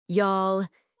Y'all,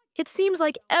 it seems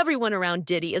like everyone around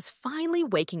Diddy is finally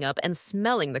waking up and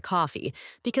smelling the coffee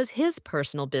because his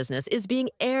personal business is being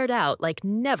aired out like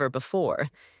never before.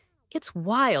 It's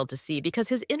wild to see because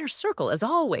his inner circle has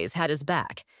always had his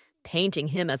back, painting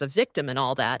him as a victim and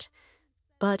all that.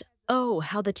 But oh,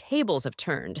 how the tables have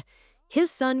turned.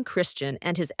 His son Christian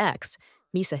and his ex,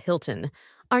 Misa Hylton,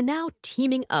 are now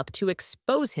teaming up to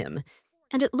expose him,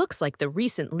 and it looks like the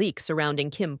recent leak surrounding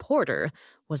Kim Porter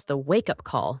was the wake-up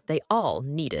call they all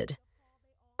needed.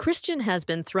 Christian has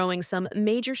been throwing some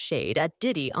major shade at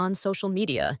Diddy on social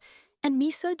media, and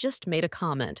Misa just made a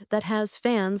comment that has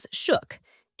fans shook.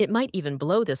 It might even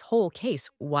blow this whole case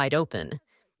wide open.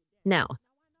 Now,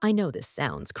 I know this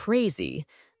sounds crazy,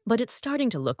 but it's starting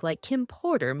to look like Kim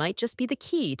Porter might just be the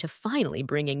key to finally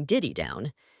bringing Diddy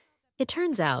down. It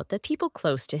turns out that people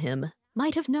close to him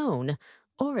might have known,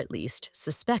 or at least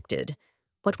suspected,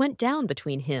 what went down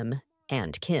between him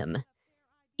and Kim.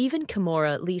 Even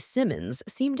Kimora Lee Simmons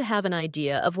seemed to have an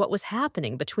idea of what was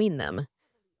happening between them.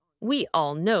 We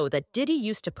all know that Diddy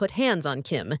used to put hands on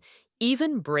Kim,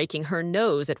 even breaking her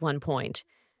nose at one point.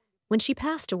 When she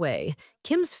passed away,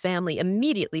 Kim's family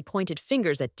immediately pointed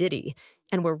fingers at Diddy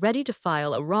and were ready to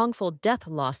file a wrongful death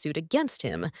lawsuit against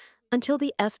him until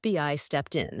the FBI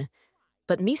stepped in.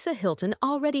 But Misa Hylton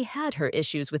already had her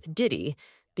issues with Diddy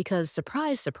because,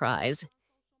 surprise, surprise,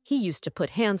 he used to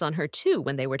put hands on her too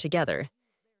when they were together.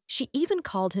 She even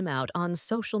called him out on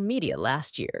social media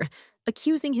last year,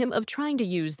 accusing him of trying to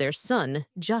use their son,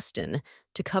 Justin,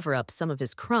 to cover up some of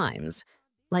his crimes,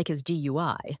 like his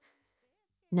DUI.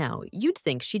 Now, you'd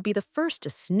think she'd be the first to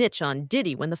snitch on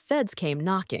Diddy when the feds came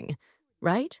knocking,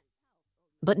 right?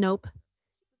 But nope.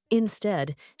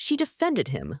 Instead, she defended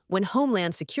him when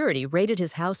Homeland Security raided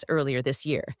his house earlier this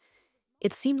year.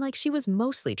 It seemed like she was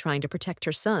mostly trying to protect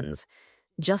her sons,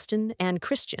 Justin and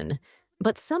Christian,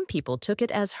 but some people took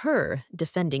it as her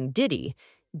defending Diddy,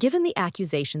 given the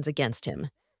accusations against him.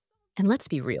 And let's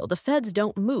be real, the feds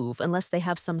don't move unless they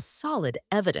have some solid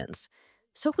evidence,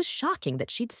 so it was shocking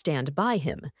that she'd stand by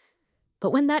him.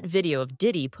 But when that video of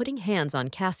Diddy putting hands on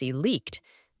Cassie leaked,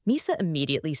 Misa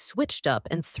immediately switched up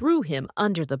and threw him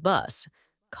under the bus,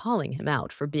 calling him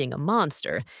out for being a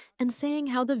monster and saying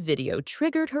how the video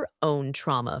triggered her own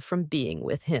trauma from being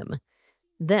with him.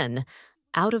 Then,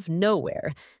 out of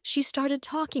nowhere, she started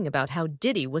talking about how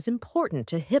Diddy was important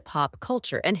to hip-hop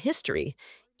culture and history,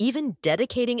 even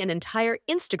dedicating an entire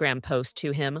Instagram post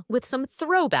to him with some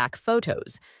throwback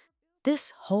photos.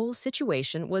 This whole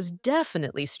situation was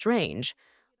definitely strange,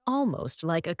 almost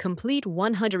like a complete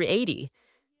 180,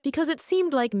 because it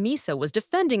seemed like Misa was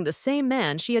defending the same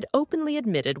man she had openly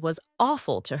admitted was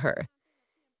awful to her.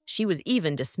 She was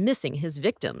even dismissing his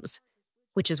victims,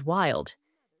 which is wild.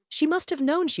 She must have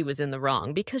known she was in the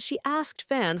wrong because she asked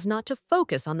fans not to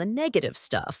focus on the negative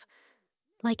stuff,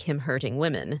 like him hurting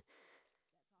women.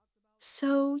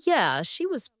 So, yeah, she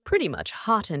was pretty much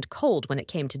hot and cold when it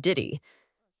came to Diddy,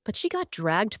 but she got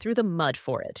dragged through the mud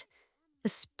for it,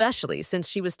 especially since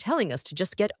she was telling us to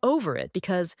just get over it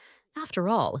because, after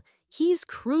all, he's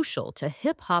crucial to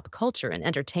hip-hop culture and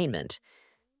entertainment.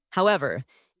 However,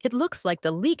 it looks like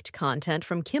the leaked content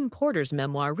from Kim Porter's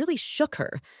memoir really shook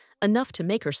her, enough to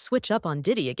make her switch up on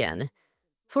Diddy again.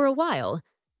 For a while,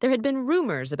 there had been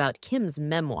rumors about Kim's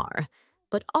memoir,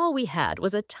 but all we had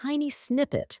was a tiny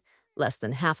snippet, less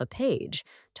than half a page,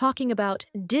 talking about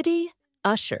Diddy,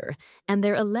 Usher, and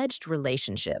their alleged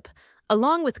relationship,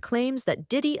 along with claims that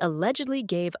Diddy allegedly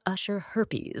gave Usher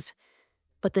herpes.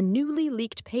 But the newly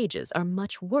leaked pages are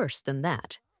much worse than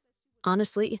that.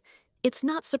 Honestly, it's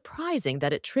not surprising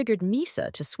that it triggered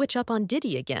Misa to switch up on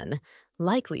Diddy again,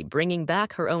 likely bringing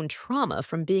back her own trauma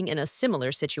from being in a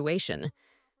similar situation.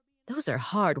 Those are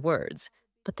hard words,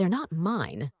 but they're not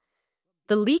mine.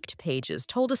 The leaked pages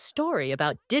told a story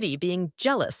about Diddy being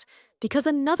jealous because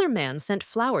another man sent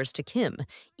flowers to Kim,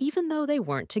 even though they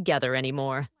weren't together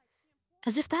anymore.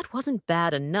 As if that wasn't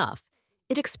bad enough,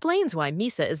 it explains why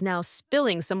Misa is now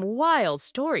spilling some wild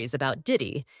stories about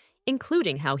Diddy,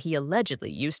 including how he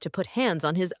allegedly used to put hands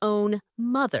on his own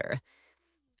mother.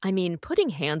 I mean, putting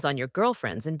hands on your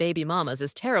girlfriends and baby mamas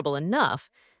is terrible enough,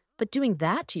 but doing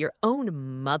that to your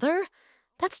own mother?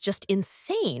 That's just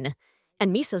insane.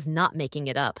 And Misa's not making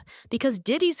it up, because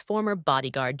Diddy's former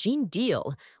bodyguard, Gene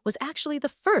Deal, was actually the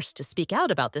first to speak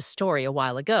out about this story a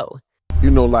while ago. You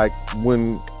know, like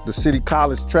when the City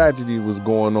College tragedy was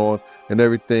going on and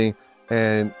everything,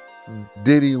 and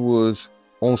Diddy was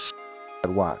on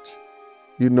watch.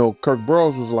 You know, Kirk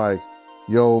Burroughs was like,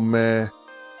 yo, man,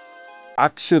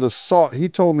 he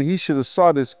told me he should have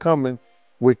saw this coming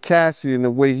with Cassie and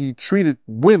the way he treated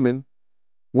women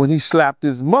when he slapped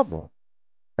his mother.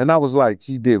 And I was like,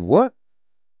 he did what?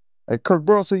 And Kirk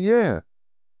Burrows said, yeah.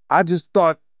 I just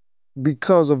thought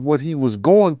because of what he was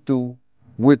going through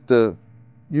with the,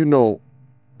 you know,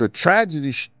 the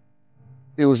tragedy,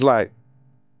 it was like,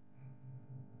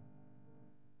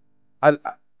 I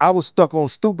I was stuck on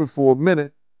stupid for a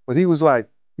minute, but he was like,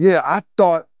 yeah, I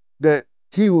thought that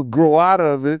he would grow out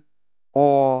of it,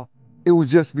 or it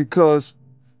was just because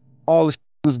all the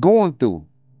he was going through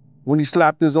when he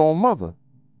slapped his own mother.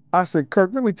 I said,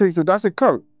 Kirk, let me tell you something. I said,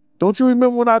 Kirk, don't you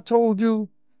remember when I told you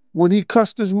when he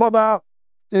cussed his mother out?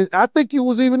 And I think you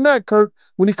was even there, Kirk,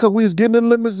 when we was getting in the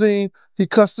limousine, he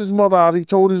cussed his mother out. He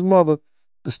told his mother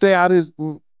to stay out of his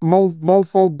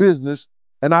mofo business.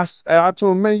 And I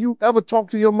told him, man, you ever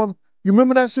talk to your mother? You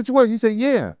remember that situation? He said,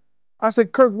 yeah. I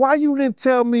said, Kirk, why you didn't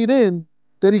tell me then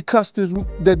that he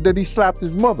that he slapped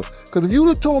his mother? Because if you'd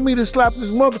have told me to slap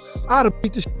his mother, I'd have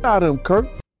beat the shit out of him, Kirk.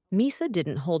 Misa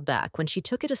didn't hold back when she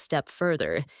took it a step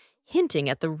further, hinting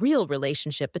at the real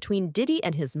relationship between Diddy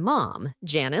and his mom,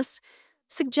 Janice,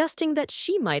 suggesting that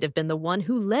she might have been the one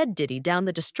who led Diddy down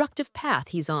the destructive path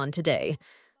he's on today.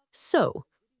 So,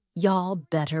 y'all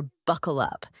better buckle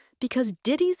up, because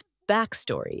Diddy's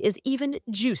backstory is even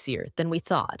juicier than we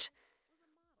thought.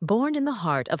 Born in the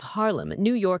heart of Harlem,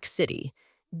 New York City,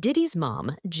 Diddy's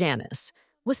mom, Janice,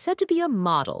 was said to be a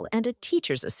model and a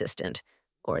teacher's assistant,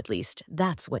 or at least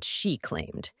that's what she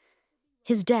claimed.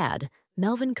 His dad,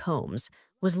 Melvin Combs,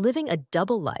 was living a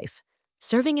double life,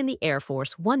 serving in the Air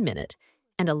Force 1 minute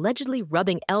and allegedly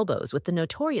rubbing elbows with the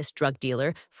notorious drug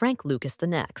dealer Frank Lucas the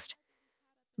next.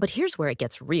 But here's where it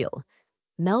gets real.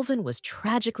 Melvin was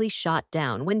tragically shot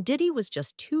down when Diddy was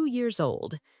just 2 years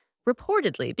old,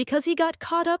 reportedly because he got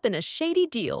caught up in a shady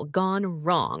deal gone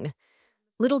wrong.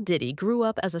 Little Diddy grew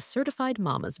up as a certified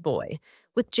mama's boy,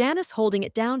 with Janice holding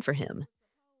it down for him.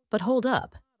 But hold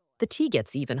up, the tea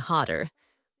gets even hotter.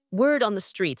 Word on the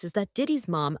streets is that Diddy's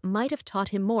mom might have taught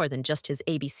him more than just his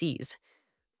ABCs.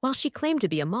 While she claimed to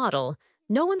be a model,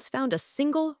 no one's found a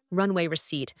single runway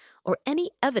receipt or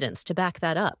any evidence to back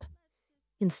that up.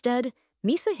 Instead,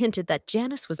 Misa hinted that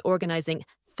Janice was organizing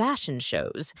fashion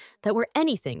shows that were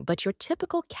anything but your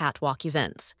typical catwalk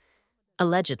events.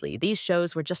 Allegedly, these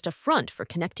shows were just a front for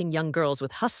connecting young girls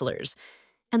with hustlers,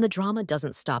 and the drama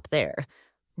doesn't stop there.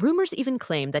 Rumors even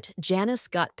claim that Janice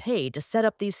got paid to set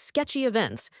up these sketchy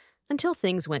events until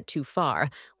things went too far,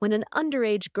 when an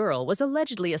underage girl was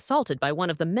allegedly assaulted by one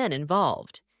of the men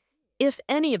involved. If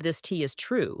any of this tea is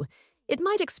true, it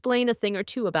might explain a thing or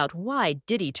two about why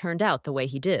Diddy turned out the way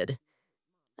he did.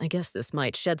 I guess this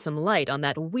might shed some light on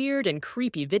that weird and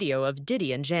creepy video of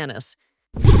Diddy and Janice.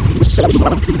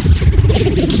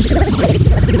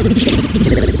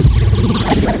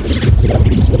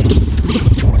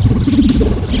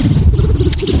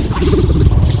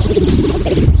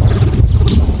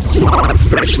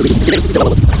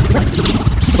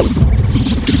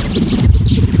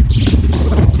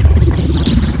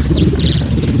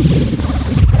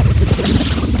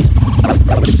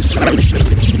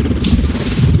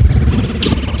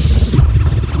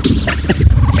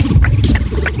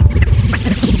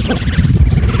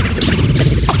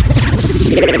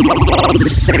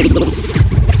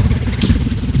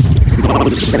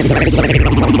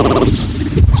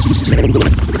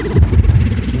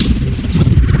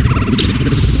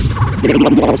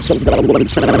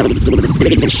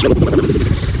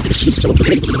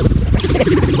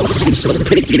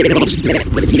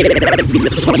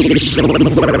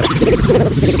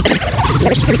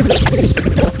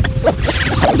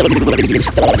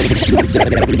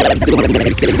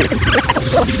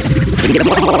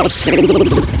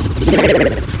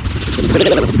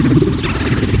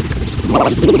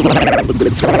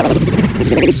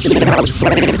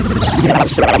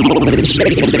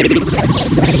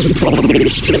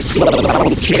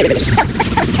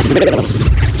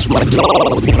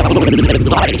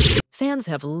 Fans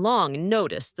have long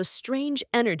noticed the strange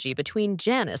energy between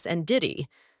Janice and Diddy.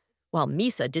 While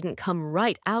Misa didn't come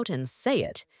right out and say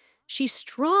it, she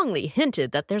strongly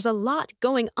hinted that there's a lot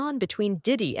going on between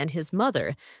Diddy and his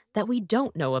mother that we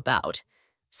don't know about,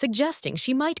 suggesting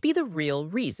she might be the real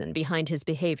reason behind his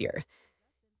behavior.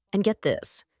 And get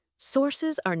this,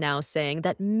 sources are now saying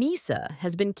that Misa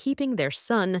has been keeping their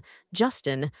son,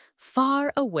 Justin,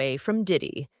 far away from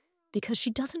Diddy because she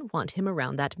doesn't want him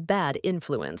around that bad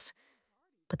influence.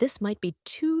 But this might be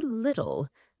too little,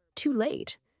 too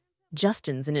late.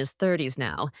 Justin's in his 30s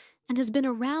now and has been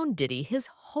around Diddy his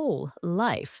whole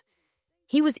life.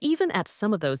 He was even at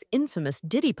some of those infamous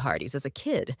Diddy parties as a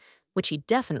kid, which he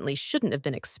definitely shouldn't have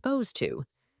been exposed to.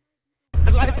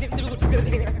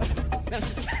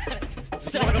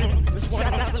 Shouts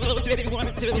out to little Diddy 1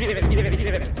 and 2.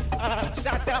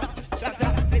 Shouts out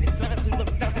to Diddy's sons who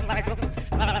look nothing like him.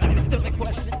 It's still in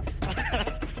question.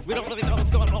 We don't really know what's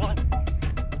going on.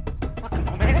 Oh, come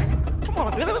on, man. Come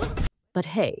on, dude. But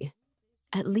hey,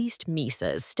 at least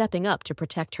Misa is stepping up to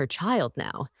protect her child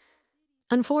now.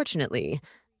 Unfortunately,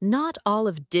 not all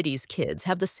of Diddy's kids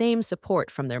have the same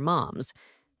support from their moms,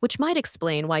 which might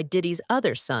explain why Diddy's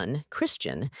other son,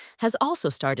 Christian, has also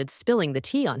started spilling the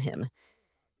tea on him.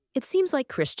 It seems like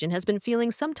Christian has been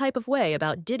feeling some type of way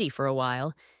about Diddy for a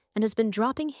while and has been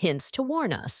dropping hints to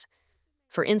warn us.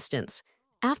 For instance,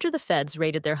 after the feds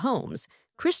raided their homes,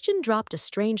 Christian dropped a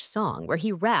strange song where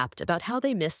he rapped about how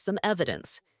they missed some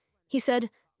evidence. He said,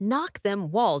 "Knock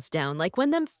them walls down like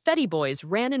when them Fetty boys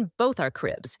ran in both our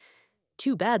cribs.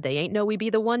 Too bad they ain't know we be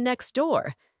the one next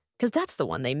door, 'cause that's the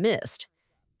one they missed.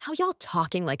 How y'all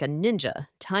talking like a ninja?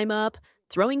 Time up,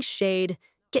 throwing shade,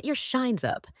 get your shines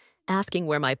up, asking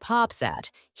where my pop's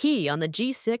at, he on the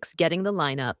G6 getting the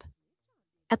lineup."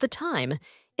 At the time,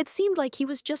 it seemed like he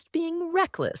was just being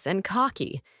reckless and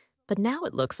cocky, but now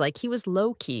it looks like he was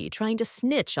low-key trying to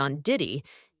snitch on Diddy,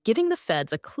 giving the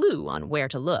feds a clue on where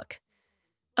to look.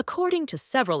 According to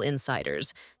several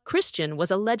insiders, Christian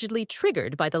was allegedly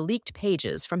triggered by the leaked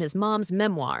pages from his mom's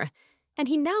memoir, and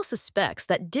he now suspects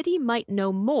that Diddy might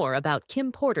know more about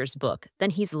Kim Porter's book than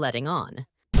he's letting on.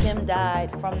 Kim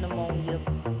died from pneumonia,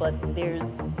 but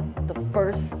there's the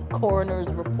first coroner's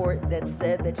report that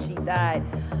said that she died.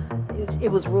 It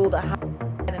was ruled a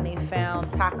homicide, and they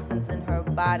found toxins in her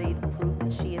body to prove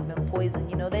that she had been poisoned.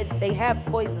 You know, they have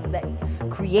poisons that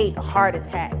create heart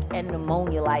attack and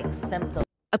pneumonia-like symptoms.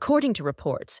 According to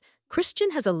reports,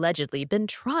 Christian has allegedly been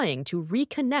trying to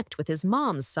reconnect with his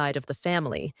mom's side of the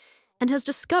family and has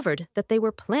discovered that they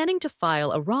were planning to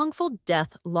file a wrongful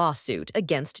death lawsuit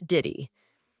against Diddy.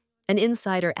 An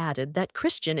insider added that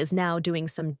Christian is now doing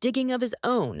some digging of his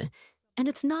own, and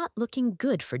it's not looking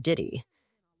good for Diddy.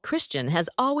 Christian has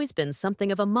always been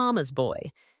something of a mama's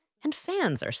boy, and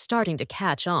fans are starting to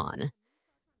catch on.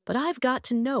 But I've got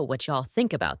to know what y'all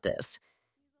think about this.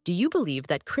 Do you believe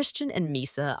that Christian and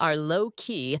Misa are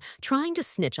low-key trying to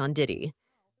snitch on Diddy?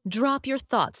 Drop your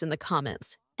thoughts in the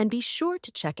comments, and be sure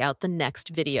to check out the next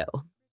video.